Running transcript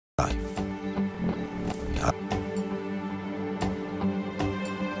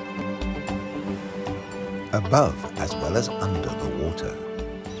above as well as under the water.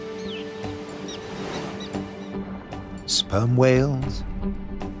 Sperm whales,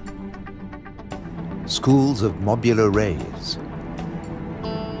 schools of mobular rays,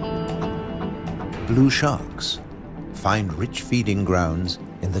 blue sharks find rich feeding grounds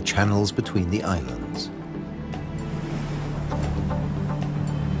in the channels between the islands.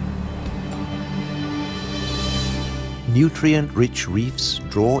 Nutrient-rich reefs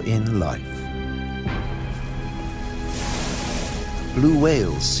draw in life. Blue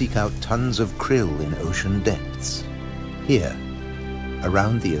whales seek out tons of krill in ocean depths. Here,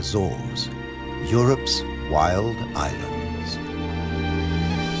 around the Azores, Europe's wild islands.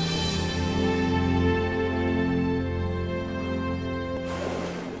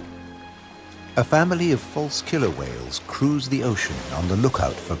 A family of false killer whales cruise the ocean on the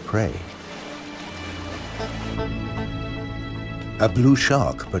lookout for prey. A blue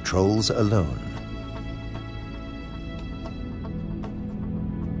shark patrols alone.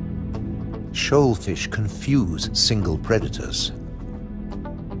 Shoalfish confuse single predators.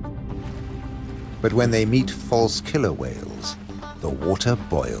 But when they meet false killer whales, the water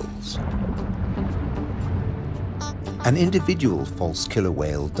boils. An individual false killer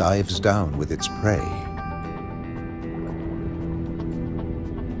whale dives down with its prey.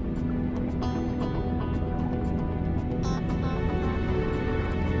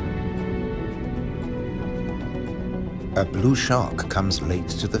 A blue shark comes late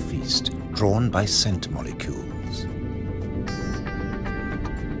to the feast, drawn by scent molecules.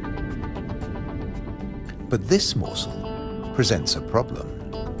 But this morsel presents a problem.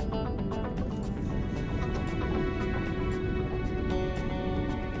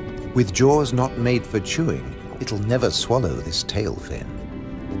 With jaws not made for chewing, it'll never swallow this tail fin.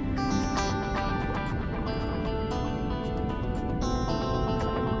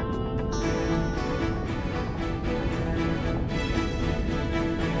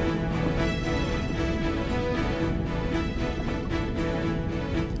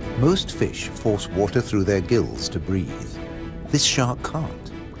 Most fish force water through their gills to breathe. This shark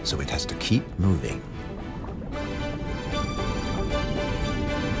can't, so it has to keep moving.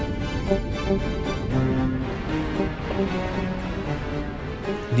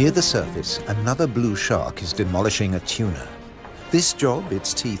 Near the surface, another blue shark is demolishing a tuna. This job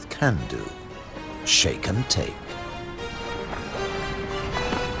its teeth can do: shake and take.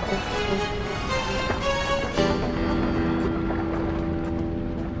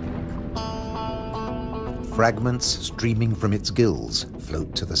 Fragments streaming from its gills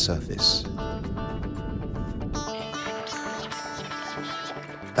float to the surface.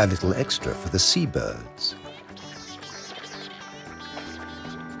 A little extra for the seabirds.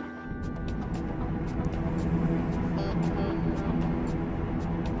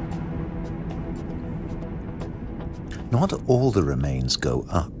 Not all the remains go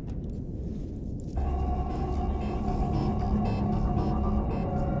up.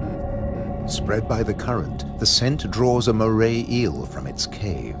 Spread by the current, the scent draws a moray eel from its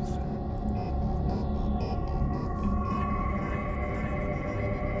cave.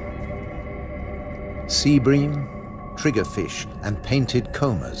 Sea bream, triggerfish, and painted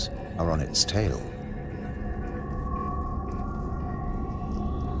combers are on its tail.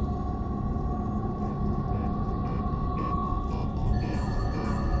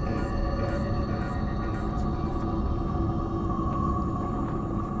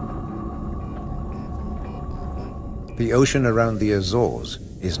 The ocean around the Azores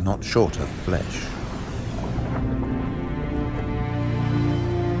is not short of flesh.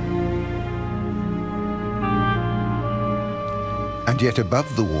 And yet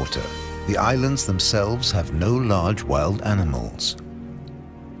above the water, the islands themselves have no large wild animals.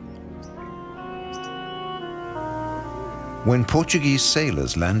 When Portuguese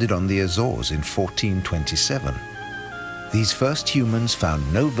sailors landed on the Azores in 1427, these first humans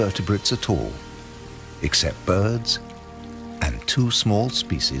found no vertebrates at all, except birds and 2 small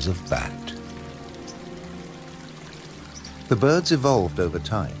species of bat. The birds evolved over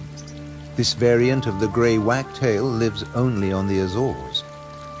time. This variant of the grey wagtail lives only on the Azores.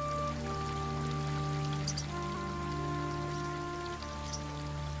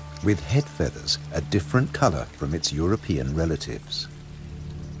 With head feathers a different color from its European relatives.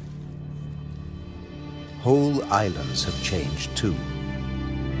 Whole islands have changed too.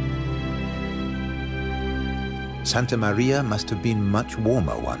 Santa Maria must have been much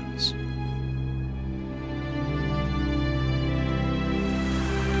warmer once.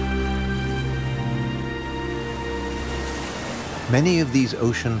 Many of these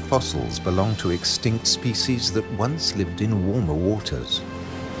ocean fossils belong to extinct species that once lived in warmer waters.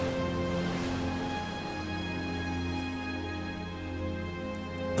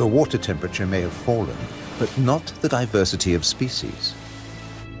 The water temperature may have fallen, but not the diversity of species.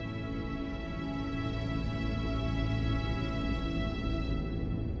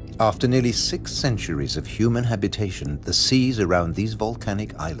 After nearly 6 centuries of human habitation, the seas around these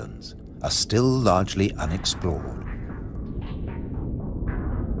volcanic islands are still largely unexplored.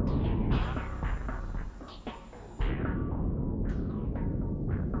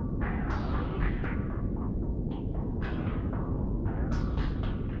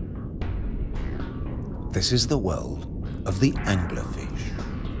 This is the world of the anglerfish.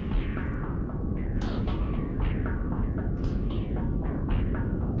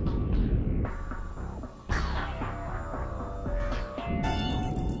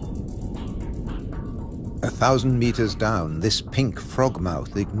 A 1,000 meters down, this pink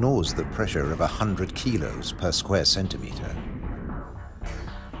frogmouth ignores the pressure of 100 kilos per square centimeter.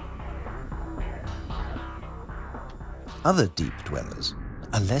 Other deep dwellers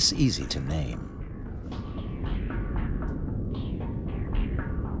are less easy to name.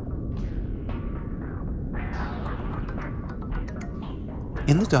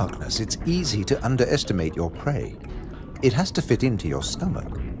 In the darkness, it's easy to underestimate your prey. It has to fit into your stomach.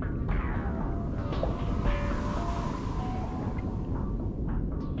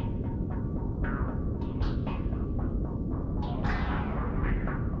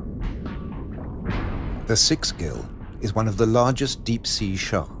 The six-gill is one of the largest deep-sea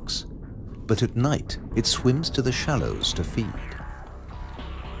sharks, but at night it swims to the shallows to feed.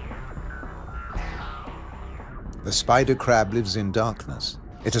 The spider crab lives in darkness.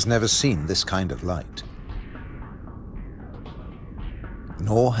 It has never seen this kind of light.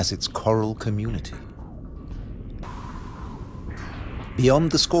 Nor has its coral community.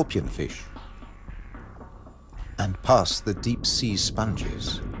 Beyond the scorpionfish and past the deep-sea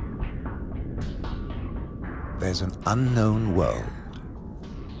sponges, there's an unknown world.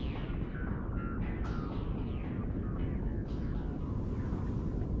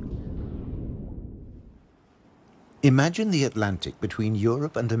 Imagine the Atlantic between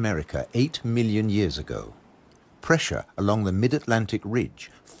Europe and America 8 million years ago. Pressure along the mid-Atlantic ridge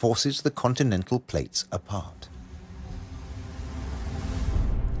forces the continental plates apart.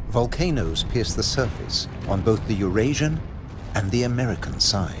 Volcanoes pierce the surface on both the Eurasian and the American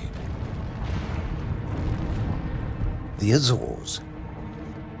side. The Azores.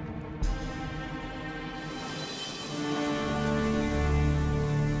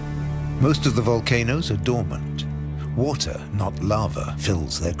 Most of the volcanoes are dormant. Water, not lava,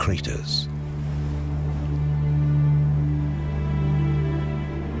 fills their craters.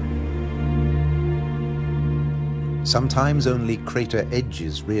 Sometimes only crater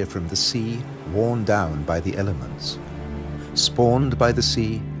edges rear from the sea, worn down by the elements. Spawned by the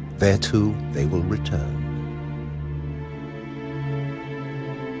sea, there too they will return.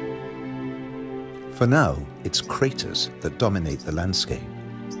 For now, it's craters that dominate the landscape.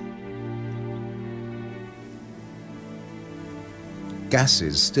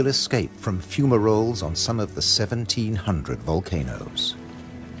 Gases still escape from fumaroles on some of the 1,700 volcanoes.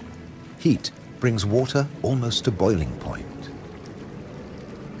 Heat brings water almost to boiling point.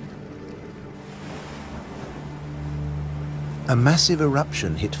 A massive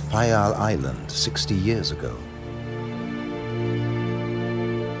eruption hit Fayal Island 60 years ago.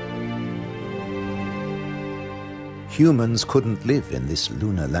 Humans couldn't live in this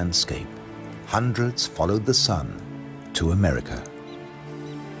lunar landscape. Hundreds followed the sun to America.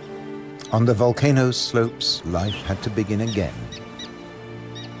 On the volcano's slopes, life had to begin again.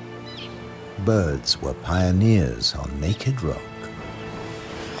 Birds were pioneers on naked rock.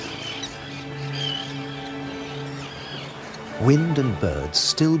 Wind and birds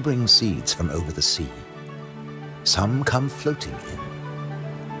still bring seeds from over the sea. Some come floating in.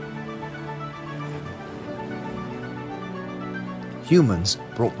 Humans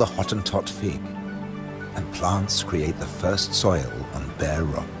brought the Hottentot fig, and plants create the first soil on bare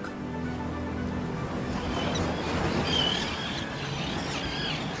rock.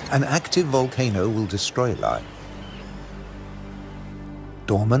 An active volcano will destroy life.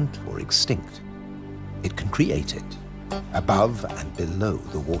 Dormant or extinct, it can create it, above and below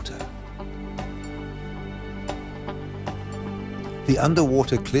the water. The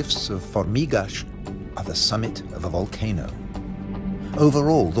underwater cliffs of Formigas are the summit of a volcano.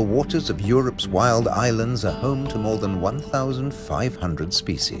 Overall, the waters of Europe's wild islands are home to more than 1,500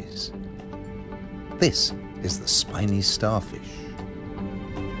 species. This is the spiny starfish.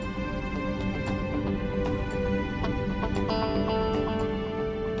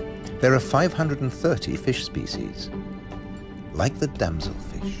 There are 530 fish species, like the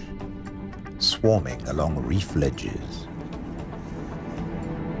damselfish, swarming along reef ledges.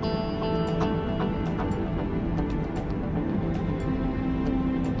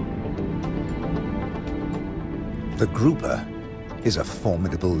 The grouper is a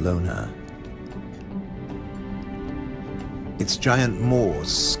formidable loner. Its giant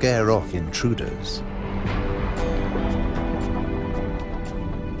maws scare off intruders.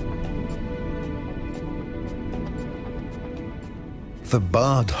 The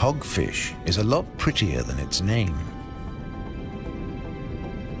barred hogfish is a lot prettier than its name.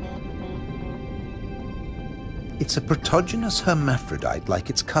 It's a protogynous hermaphrodite like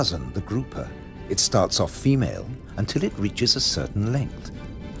its cousin, the grouper. It starts off female until it reaches a certain length.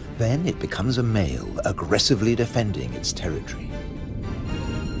 Then it becomes a male, aggressively defending its territory.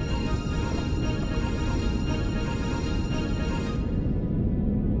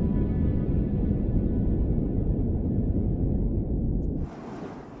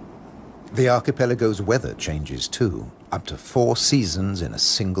 The archipelago's weather changes too, up to 4 seasons in a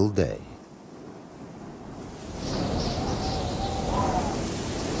single day.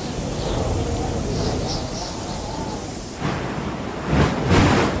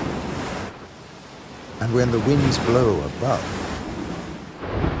 And when the winds blow above,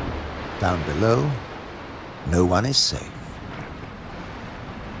 down below, no one is safe.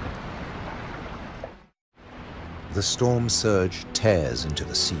 The storm surge tears into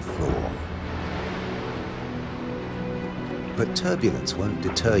the sea floor. But turbulence won't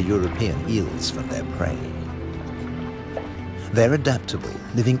deter European eels from their prey. They're adaptable,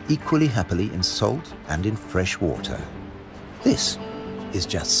 living equally happily in salt and in fresh water. This is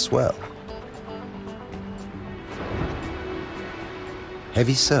just swell.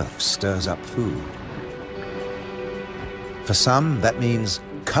 Heavy surf stirs up food. For some, that means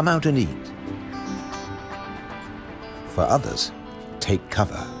come out and eat. For others, take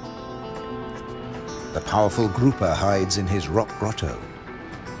cover. The powerful grouper hides in his rock grotto.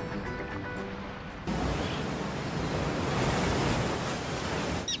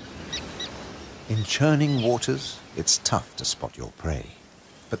 In churning waters, it's tough to spot your prey.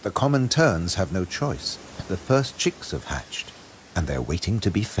 But the common terns have no choice. The first chicks have hatched, and they're waiting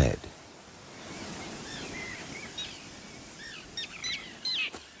to be fed.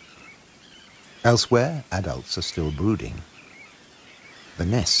 Elsewhere, adults are still brooding. The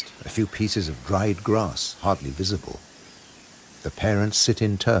nest, a few pieces of dried grass, hardly visible. The parents sit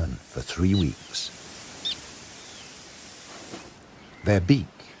in turn for 3 weeks. Their beak,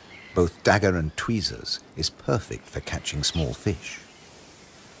 both dagger and tweezers, is perfect for catching small fish.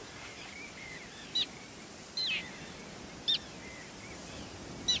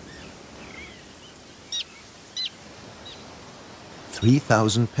 Three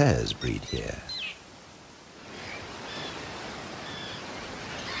 3,000 pairs breed here.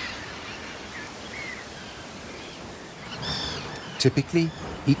 Typically,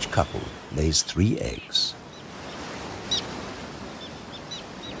 each couple lays 3 eggs.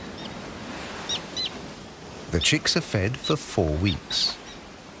 The chicks are fed for 4 weeks,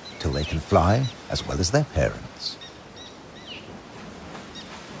 till they can fly as well as their parents.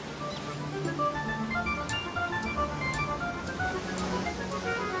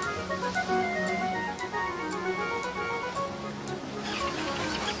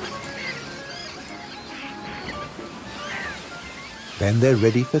 Then they're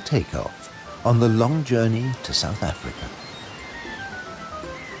ready for takeoff on the long journey to South Africa.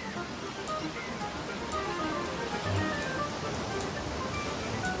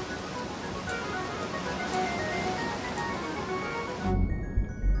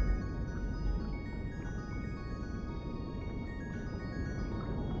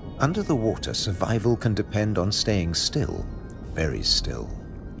 Under the water, survival can depend on staying still, very still,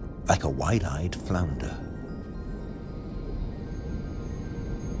 like a wide-eyed flounder.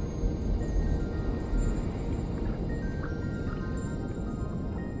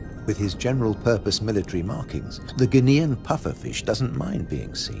 With his general-purpose military markings, the Guinean pufferfish doesn't mind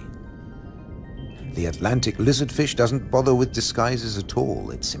being seen. The Atlantic lizardfish doesn't bother with disguises at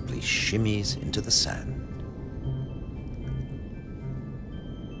all. It simply shimmies into the sand.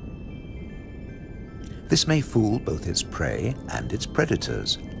 This may fool both its prey and its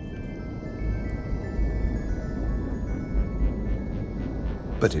predators.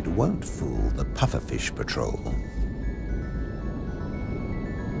 But it won't fool the pufferfish patrol.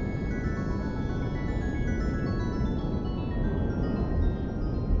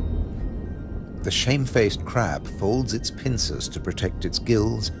 The shamefaced crab folds its pincers to protect its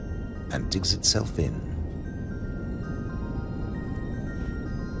gills and digs itself in.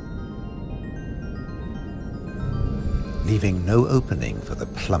 Leaving no opening for the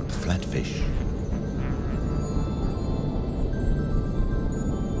plump flatfish.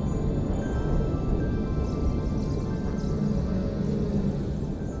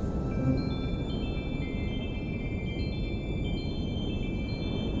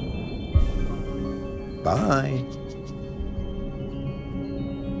 Bye.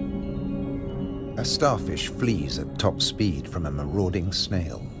 A starfish flees at top speed from a marauding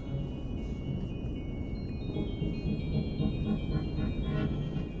snail.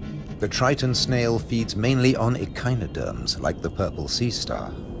 The Triton snail feeds mainly on echinoderms like the purple sea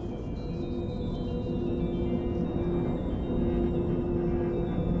star.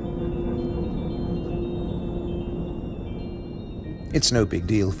 It's no big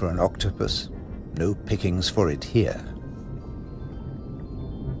deal for an octopus. No pickings for it here.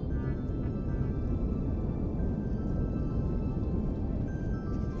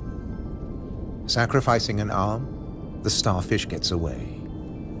 Sacrificing an arm, the starfish gets away.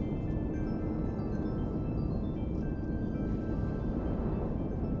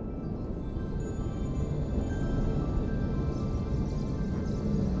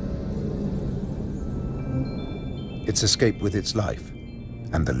 It's escaped with its life,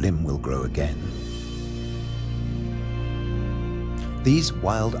 and the limb will grow again. These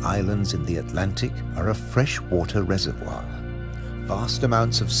wild islands in the Atlantic are a freshwater reservoir. Vast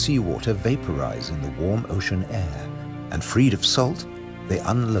amounts of seawater vaporize in the warm ocean air, and freed of salt, they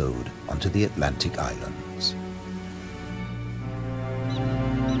unload onto the Atlantic islands.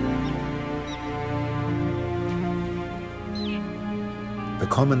 The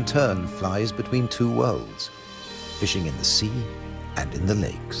common tern flies between two worlds, fishing in the sea and in the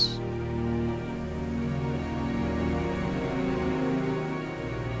lakes.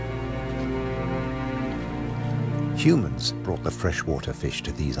 Humans brought the freshwater fish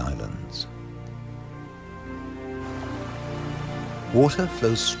to these islands. Water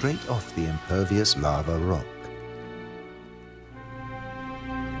flows straight off the impervious lava rock.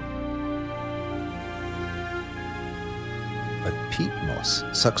 But peat moss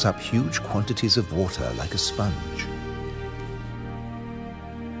sucks up huge quantities of water like a sponge,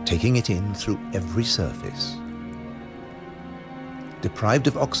 taking it in through every surface. Deprived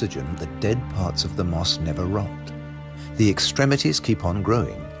of oxygen, the dead parts of the moss never rot. The extremities keep on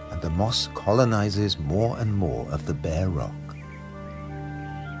growing, and the moss colonizes more and more of the bare rock.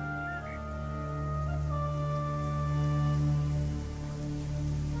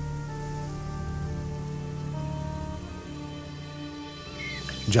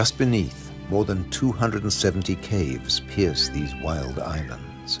 Just beneath, more than 270 caves pierce these wild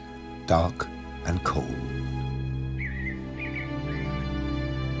islands, dark and cold.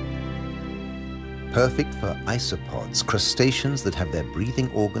 Perfect for isopods, crustaceans that have their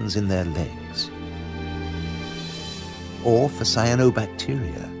breathing organs in their legs. Or for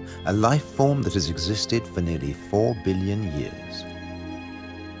cyanobacteria, a life form that has existed for nearly 4 billion years.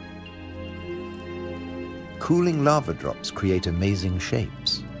 Cooling lava drops create amazing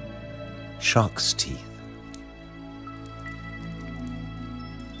shapes. Shark's teeth.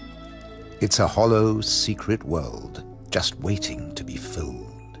 It's a hollow, secret world, just waiting to be filled.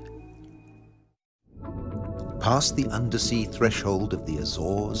 Past the undersea threshold of the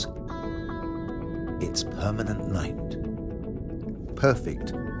Azores, it's permanent night. Perfect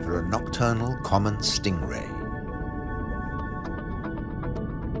for a nocturnal common stingray.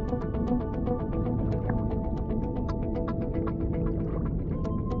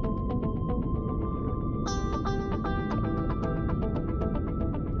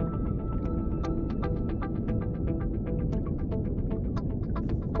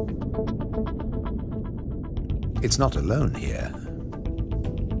 It's not alone here.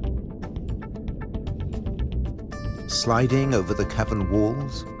 Sliding over the cavern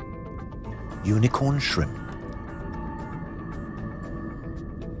walls, unicorn shrimp.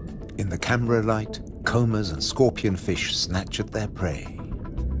 In the camera light, combers and scorpionfish snatch at their prey.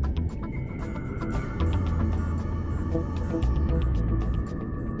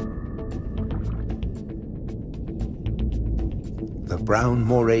 The brown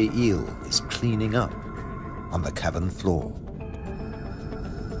moray eel is cleaning up on the cavern floor.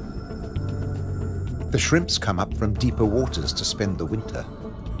 The shrimps come up from deeper waters to spend the winter.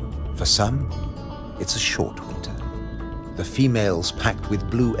 For some, it's a short winter. The females packed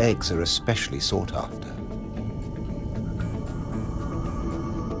with blue eggs are especially sought after.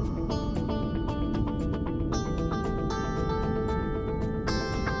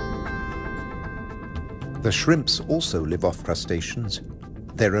 The shrimps also live off crustaceans,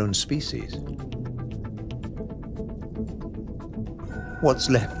 their own species.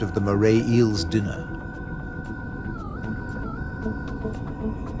 What's left of the moray eel's dinner?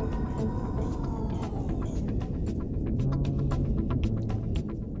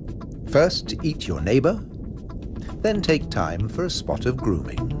 First, eat your neighbor, then take time for a spot of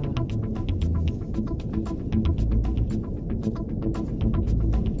grooming.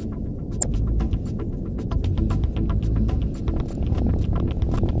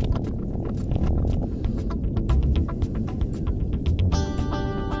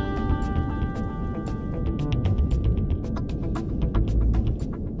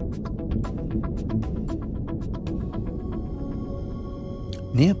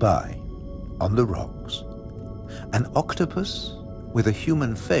 Nearby, on the rocks, an octopus with a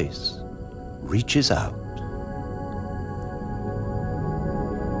human face reaches out.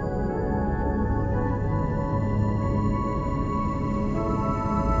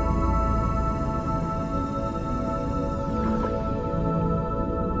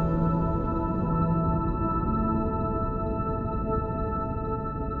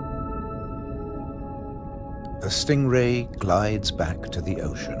 The stingray glides back to the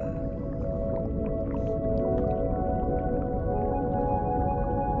ocean.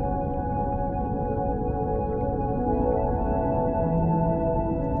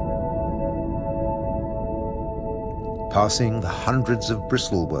 Passing the hundreds of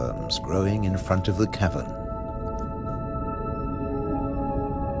bristleworms growing in front of the cavern.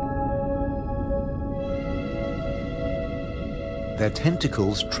 Their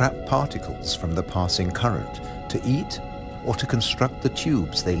tentacles trap particles from the passing current to eat or to construct the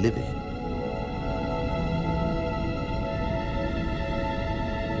tubes they live in.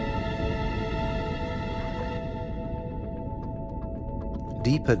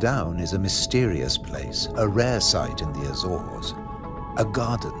 Deeper down is a mysterious place, a rare sight in the Azores, a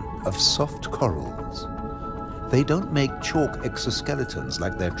garden of soft corals. They don't make chalk exoskeletons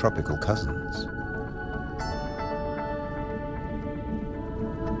like their tropical cousins.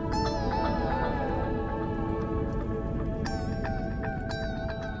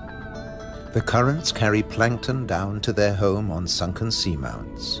 The currents carry plankton down to their home on sunken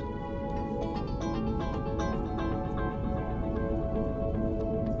seamounts.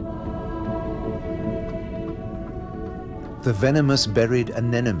 The venomous buried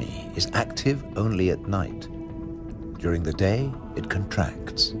anemone is active only at night. During the day, it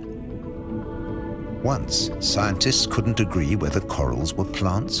contracts. Once, scientists couldn't agree whether corals were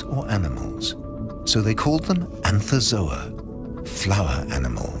plants or animals, so they called them anthozoa, flower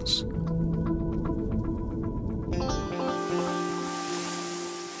animals.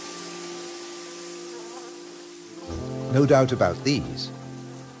 No doubt about these.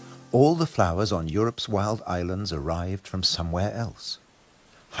 All the flowers on Europe's wild islands arrived from somewhere else.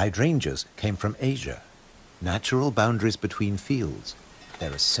 Hydrangeas came from Asia. Natural boundaries between fields.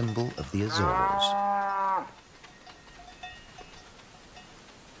 They're a symbol of the Azores.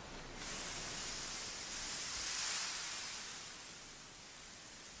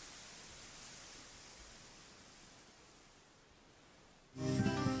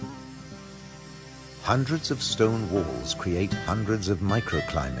 Hundreds of stone walls create hundreds of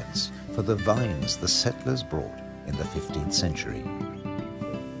microclimates for the vines the settlers brought in the 15th century.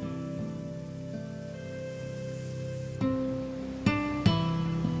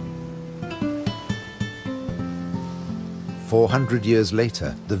 "400 years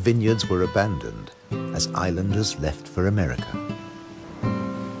later, the vineyards were abandoned as islanders left for America.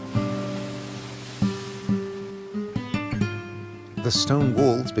 The stone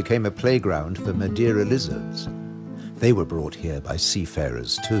walls became a playground for Madeira lizards. They were brought here by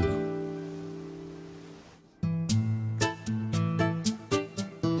seafarers too.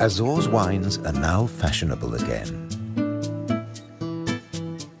 Azores wines are now fashionable again.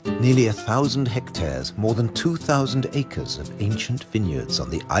 Nearly 1,000 hectares, more than 2,000 acres of ancient vineyards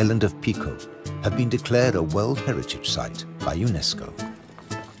on the island of Pico have been declared a World Heritage Site by UNESCO.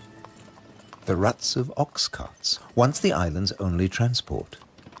 The ruts of ox carts, once the island's only transport.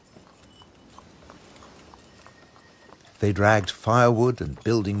 They dragged firewood and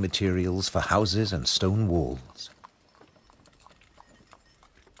building materials for houses and stone walls.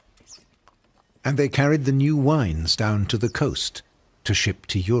 And they carried the new wines down to the coast to ship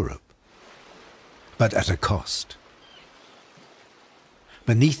to Europe, but at a cost.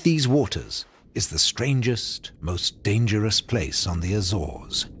 Beneath these waters is the strangest, most dangerous place on the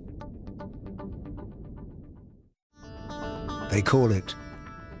Azores. They call it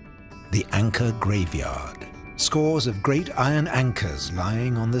the Anchor Graveyard. Scores of great iron anchors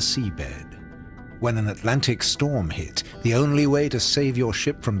lying on the seabed. When an Atlantic storm hit, the only way to save your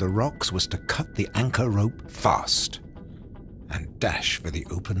ship from the rocks was to cut the anchor rope fast and dash for the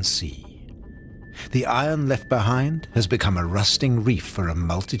open sea. The iron left behind has become a rusting reef for a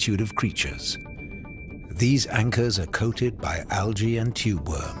multitude of creatures. These anchors are coated by algae and tube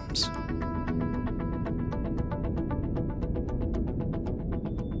worms.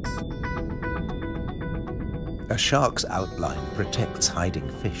 A shark's outline protects hiding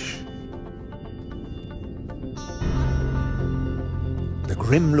fish. The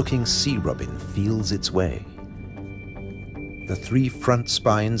grim-looking sea robin feels its way. The 3 front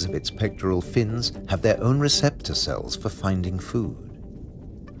spines of its pectoral fins have their own receptor cells for finding food.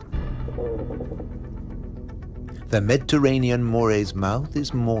 The Mediterranean moray's mouth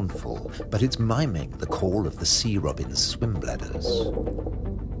is mournful, but it's miming the call of the sea robin's swim bladders.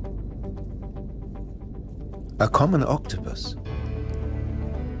 A common octopus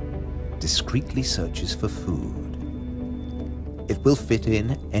discreetly searches for food. It will fit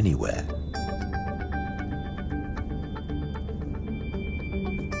in anywhere.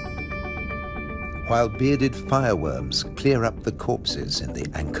 While bearded fireworms clear up the corpses in the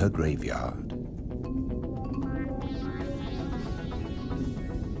anchor graveyard.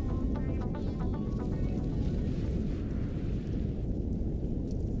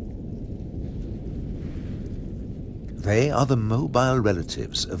 They are the mobile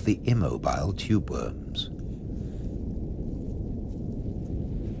relatives of the immobile tube worms.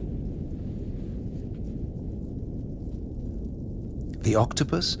 The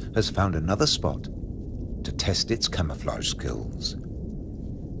octopus has found another spot to test its camouflage skills.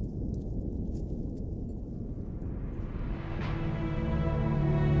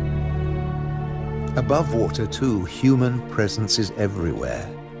 Above water too, human presence is everywhere,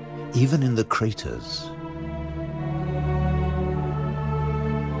 even in the craters.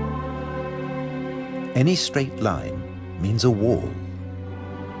 Any straight line means a wall,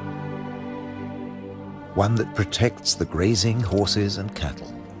 one that protects the grazing horses and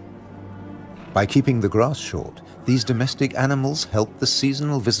cattle. By keeping the grass short, these domestic animals help the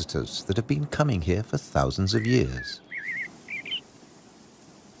seasonal visitors that have been coming here for thousands of years.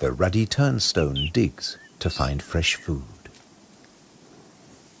 The ruddy turnstone digs to find fresh food.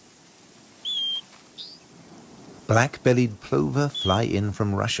 Black-bellied plover fly in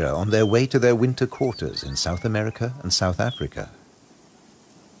from Russia on their way to their winter quarters in South America and South Africa.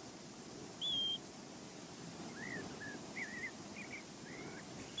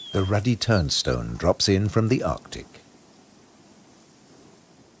 The ruddy turnstone drops in from the Arctic.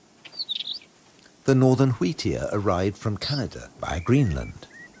 The northern wheatear arrived from Canada via Greenland.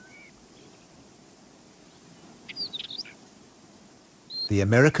 The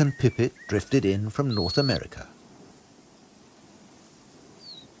American pipit drifted in from North America.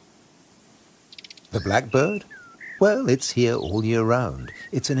 The blackbird? Well, it's here all year round.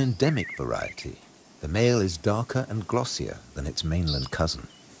 It's an endemic variety. The male is darker and glossier than its mainland cousin.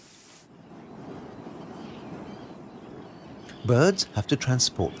 Birds have to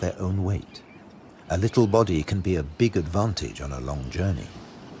transport their own weight. A little body can be a big advantage on a long journey.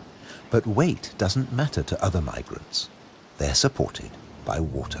 But weight doesn't matter to other migrants. They're supported by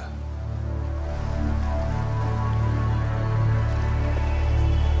water.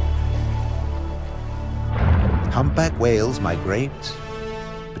 Humpback whales migrate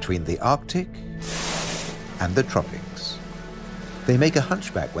between the Arctic and the tropics. They make a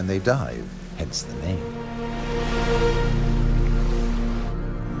hunchback when they dive, hence the name.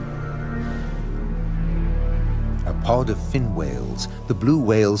 A pod of fin whales, the blue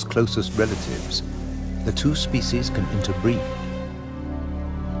whale's closest relatives. The two species can interbreed.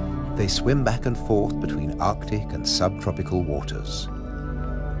 They swim back and forth between Arctic and subtropical waters.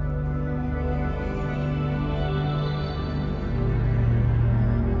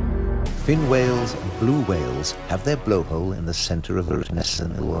 Fin whales and blue whales have their blowhole in the center of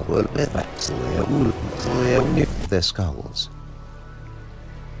their skulls.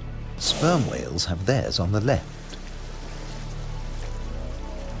 Sperm whales have theirs on the left.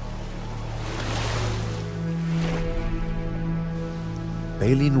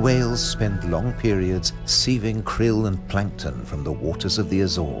 Baleen whales spend long periods sieving krill and plankton from the waters of the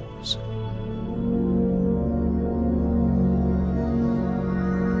Azores.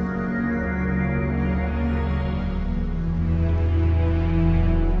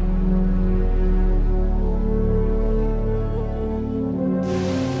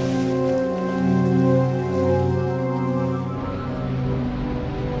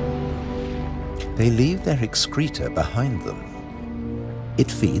 They leave their excreta behind them. It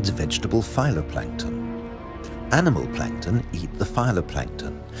feeds vegetable phytoplankton. Animal plankton eat the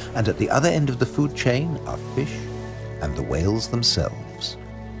phytoplankton, and at the other end of the food chain are fish and the whales themselves.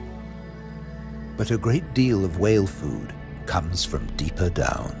 But a great deal of whale food comes from deeper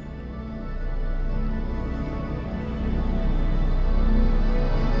down.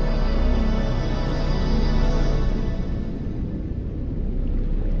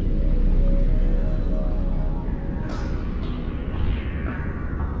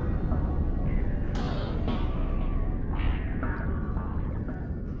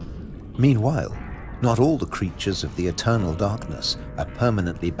 Meanwhile, not all the creatures of the eternal darkness are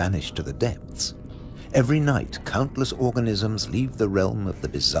permanently banished to the depths. Every night, countless organisms leave the realm of the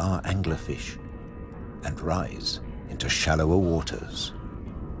bizarre anglerfish and rise into shallower waters.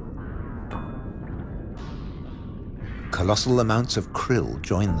 Colossal amounts of krill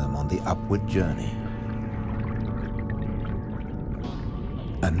join them on the upward journey.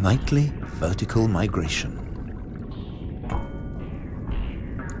 A nightly vertical migration.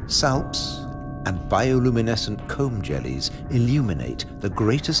 Salps and bioluminescent comb jellies illuminate the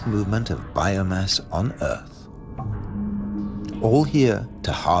greatest movement of biomass on Earth. All here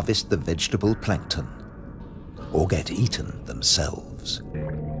to harvest the vegetable plankton, or get eaten themselves.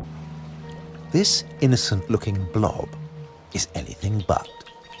 This innocent-looking blob is anything but.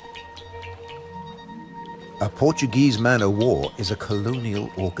 A Portuguese man-o'-war is a colonial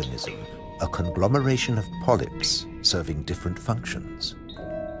organism, a conglomeration of polyps serving different functions.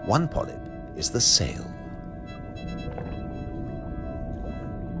 One polyp is the sail.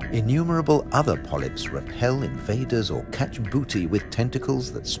 Innumerable other polyps repel invaders or catch booty with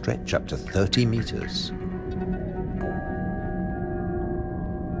tentacles that stretch up to 30 meters.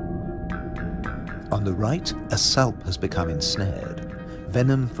 On the right, a salp has become ensnared.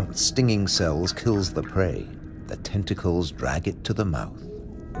 Venom from stinging cells kills the prey. The tentacles drag it to the mouth.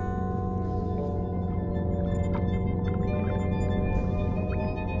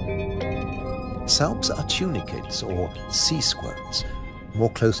 Salps are tunicates or sea squirts, more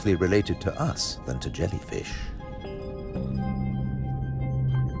closely related to us than to jellyfish.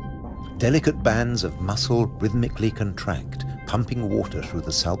 Delicate bands of muscle rhythmically contract, pumping water through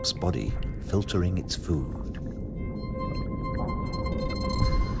the salp's body, filtering its food.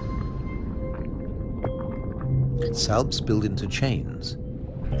 Salps build into chains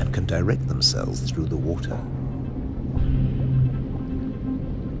and can direct themselves through the water.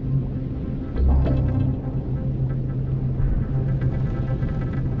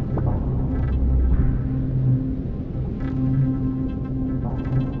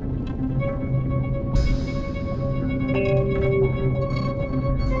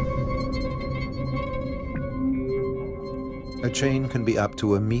 A chain can be up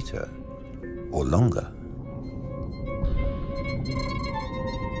to a meter or longer.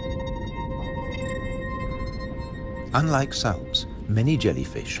 Unlike salps, many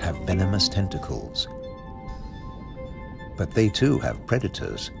jellyfish have venomous tentacles. But they too have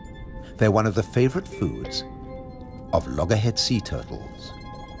predators. They're one of the favorite foods of loggerhead sea turtles.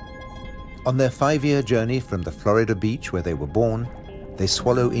 On their 5-year journey from the Florida beach where they were born, they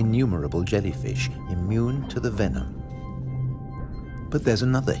swallow innumerable jellyfish immune to the venom. But there's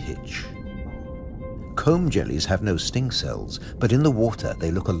another hitch. Comb jellies have no sting cells, but in the water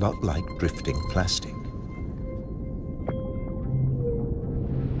they look a lot like drifting plastic.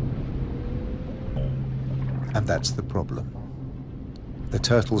 And that's the problem. The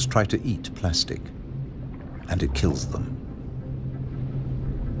turtles try to eat plastic, and it kills them.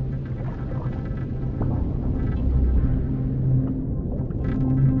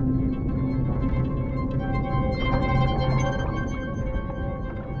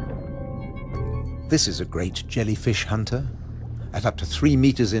 This is a great jellyfish hunter. At up to 3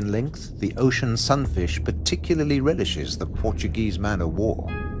 meters in length, the ocean sunfish particularly relishes the Portuguese man-o'-war.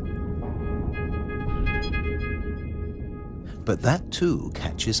 But that too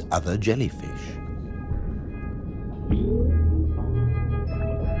catches other jellyfish.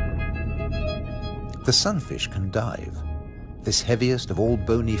 The sunfish can dive. This heaviest of all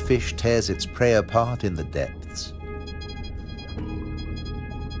bony fish tears its prey apart in the depths.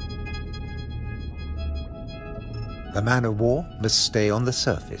 The man-o'-war must stay on the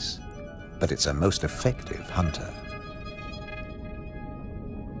surface, but it's a most effective hunter.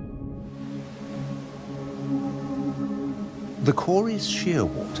 The Cory's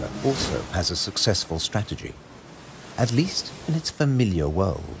shearwater also has a successful strategy, at least in its familiar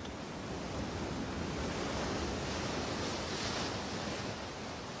world.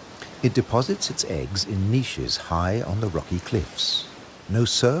 It deposits its eggs in niches high on the rocky cliffs. No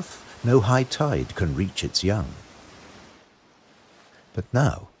surf, no high tide can reach its young. But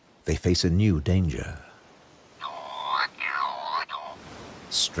now they face a new danger.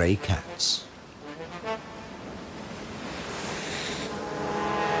 Stray cats.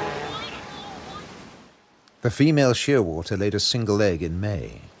 The female shearwater laid a single egg in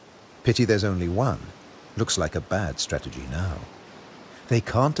May. Pity there's only one. Looks like a bad strategy now. They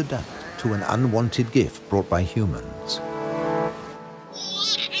can't adapt to an unwanted gift brought by humans.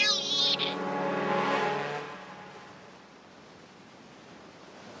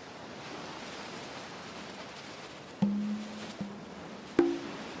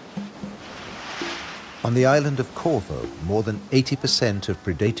 On the island of Corvo, more than 80% of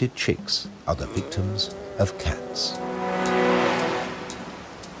predated chicks are the victims of cats.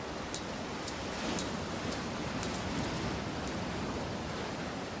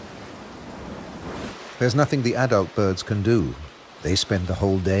 There's nothing the adult birds can do. They spend the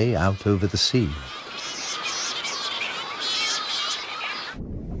whole day out over the sea.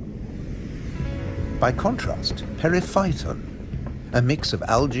 By contrast, periphyton, a mix of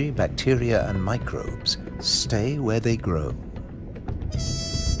algae, bacteria and microbes, stay where they grow,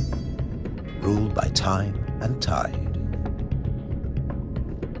 ruled by time and tide.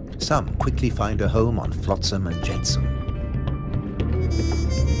 Some quickly find a home on flotsam and jetsam.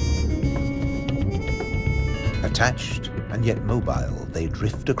 Attached and yet mobile, they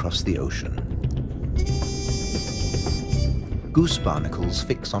drift across the ocean. Goose barnacles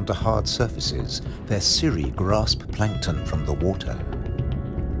fix onto hard surfaces. Their cirri grasp plankton from the water.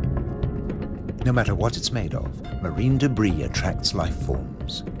 No matter what it's made of, marine debris attracts life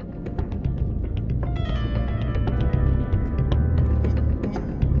forms.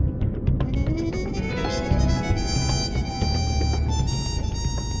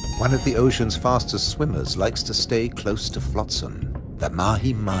 One of the ocean's fastest swimmers likes to stay close to flotsam, the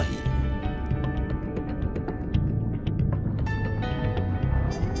mahi-mahi.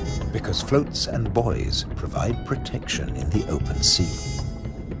 Because floats and buoys provide protection in the open sea.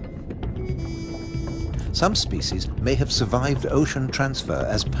 Some species may have survived ocean transfer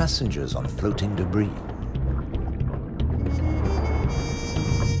as passengers on floating debris.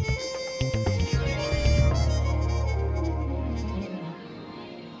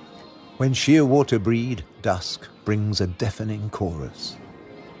 When shearwater breed, dusk brings a deafening chorus.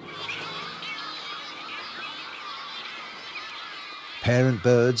 Parent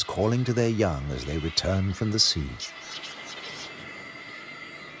birds calling to their young as they return from the sea.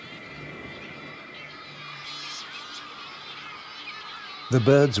 The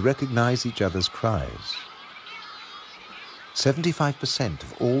birds recognize each other's cries. 75%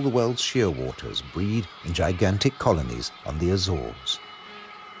 of all the world's shearwaters breed in gigantic colonies on the Azores.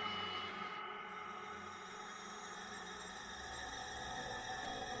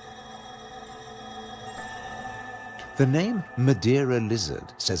 The name Madeira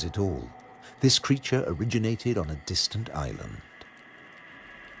lizard says it all. This creature originated on a distant island.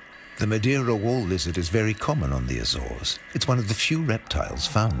 The Madeira wall lizard is very common on the Azores. It's one of the few reptiles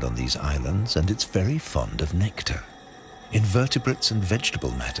found on these islands, and it's very fond of nectar. Invertebrates and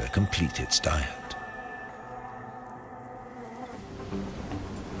vegetable matter complete its diet.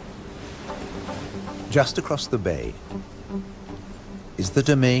 Just across the bay is the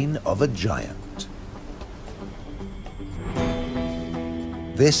domain of a giant.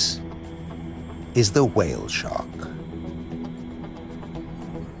 This is the whale shark.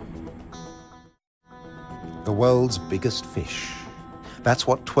 The world's biggest fish. That's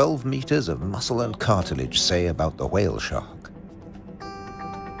what 12 meters of muscle and cartilage say about the whale shark.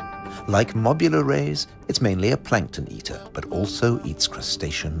 Like mobula rays, it's mainly a plankton eater, but also eats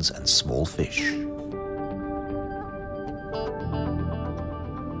crustaceans and small fish.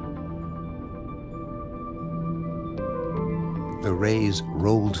 The rays'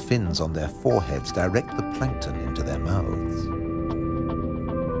 rolled fins on their foreheads direct the plankton into their mouths.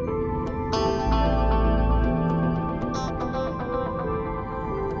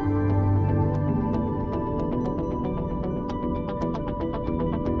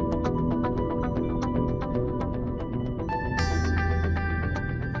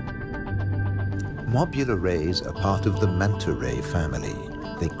 Mobula rays are part of the manta ray family.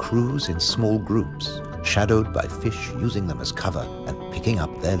 They cruise in small groups, shadowed by fish using them as cover and picking up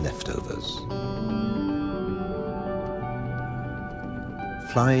their leftovers.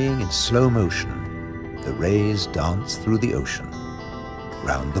 Flying in slow motion, the rays dance through the ocean,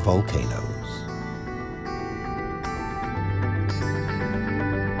 round the volcanoes.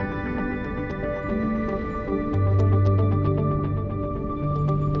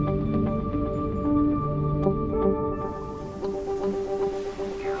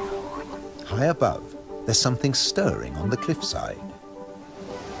 High above, there's something stirring on the cliffside.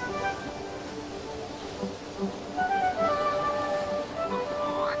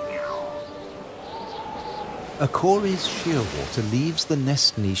 A Cory's shearwater leaves the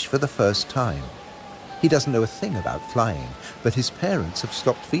nest niche for the first time. He doesn't know a thing about flying, but his parents have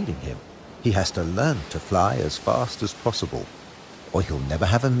stopped feeding him. He has to learn to fly as fast as possible, or he'll never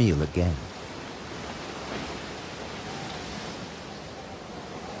have a meal again.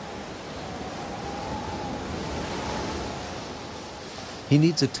 He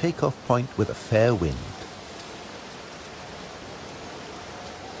needs a takeoff point with a fair wind.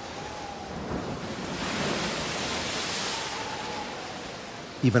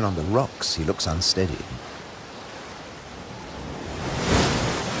 Even on the rocks, he looks unsteady.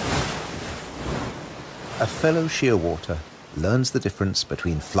 A fellow shearwater learns the difference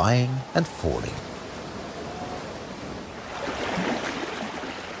between flying and falling.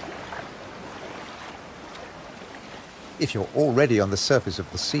 If you're already on the surface of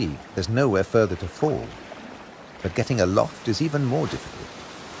the sea, there's nowhere further to fall. But getting aloft is even more difficult.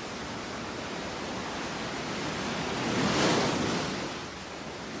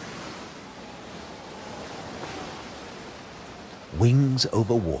 Wings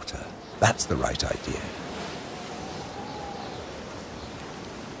over water. That's the right idea.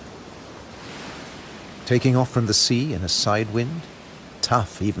 Taking off from the sea in a side wind?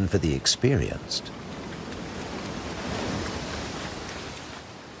 Tough even for the experienced.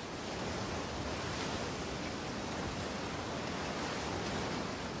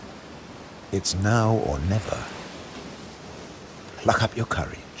 It's now or never. Pluck up your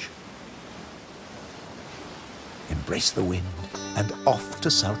courage. Embrace the wind and off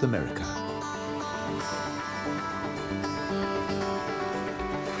to South America.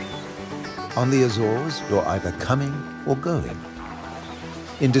 On the Azores, you're either coming or going.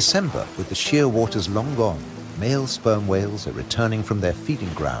 In December, with the sheer waters long gone, male sperm whales are returning from their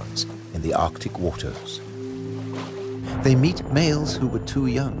feeding grounds in the Arctic waters. They meet males who were too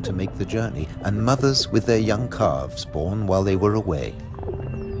young to make the journey and mothers with their young calves born while they were away.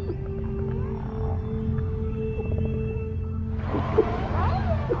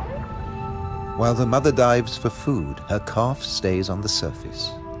 While the mother dives for food, her calf stays on the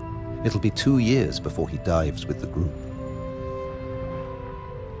surface. It'll be 2 years before he dives with the group.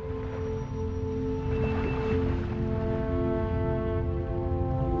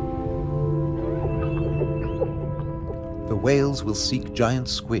 The whales will seek giant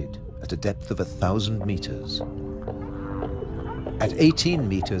squid at a depth of 1,000 meters. At 18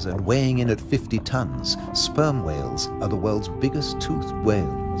 meters and weighing in at 50 tons, sperm whales are the world's biggest toothed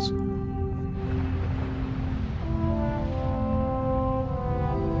whales.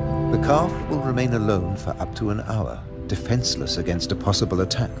 The calf will remain alone for up to an hour, defenseless against a possible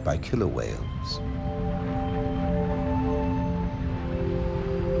attack by killer whales.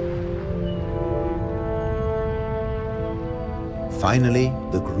 Finally,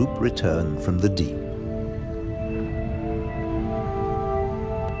 the group return from the deep.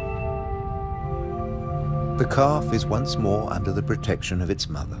 The calf is once more under the protection of its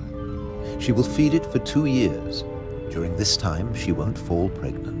mother. She will feed it for 2 years. During this time, she won't fall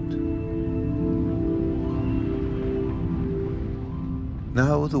pregnant.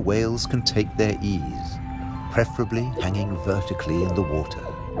 Now the whales can take their ease, preferably hanging vertically in the water.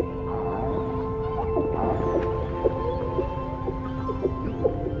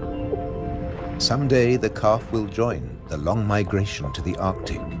 Someday the calf will join the long migration to the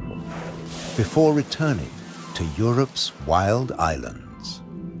Arctic, before returning to Europe's wild islands,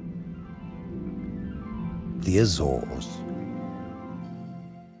 the Azores.